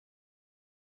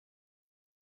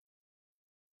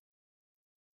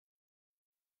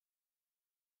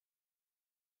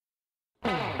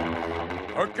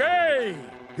Okay.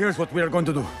 Here's what we are going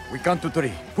to do. We count to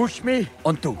 3. Push me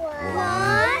on 2.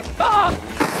 What? Ah!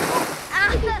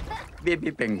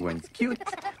 Baby penguins, cute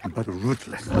but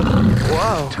ruthless.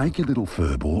 Whoa. Take your little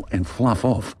fur ball and fluff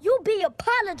off. You be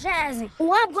apologizing,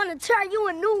 or I'm gonna turn you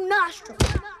a new nostril.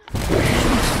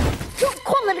 Don't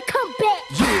call it a comeback.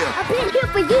 Yeah. I've been here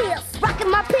for years, rocking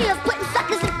my pills, putting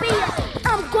suckers in fear.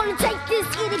 I'm gonna take this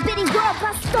itty bitty world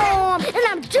by storm, and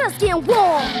I'm just getting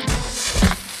warm.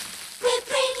 We're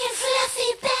bringing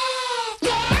Fluffy back.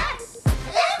 Yeah. The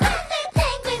Fluffy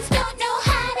penguins don't know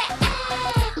how to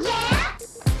act. Yeah.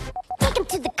 Take him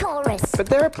to the chorus. But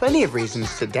there are plenty of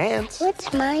reasons to dance.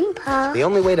 What's mine, Pa? The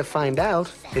only way to find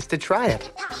out is to try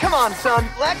it. Come on, son.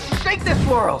 Let's shake this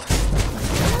world.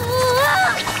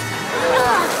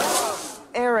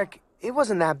 Eric, it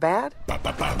wasn't that bad. A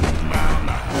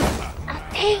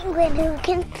penguin who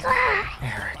can fly.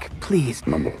 Eric, please.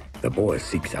 Mumble, the boy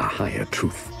seeks a higher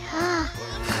truth.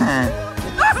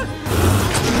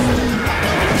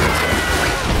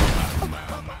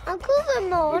 Uncle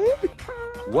Ramon,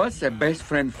 What's a best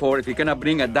friend for if he cannot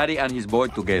bring a daddy and his boy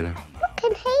together? what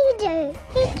can he do?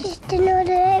 He's just an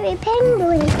ordinary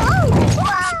penguin.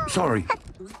 Oh! Sorry.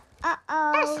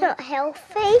 Uh-oh. That's not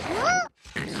healthy.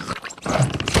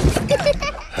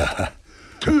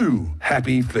 2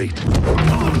 happy feet.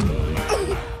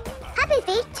 Happy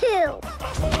feet too.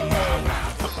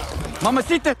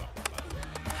 Mamacita!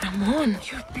 Ramon,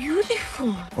 you're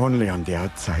beautiful. Only on the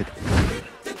outside.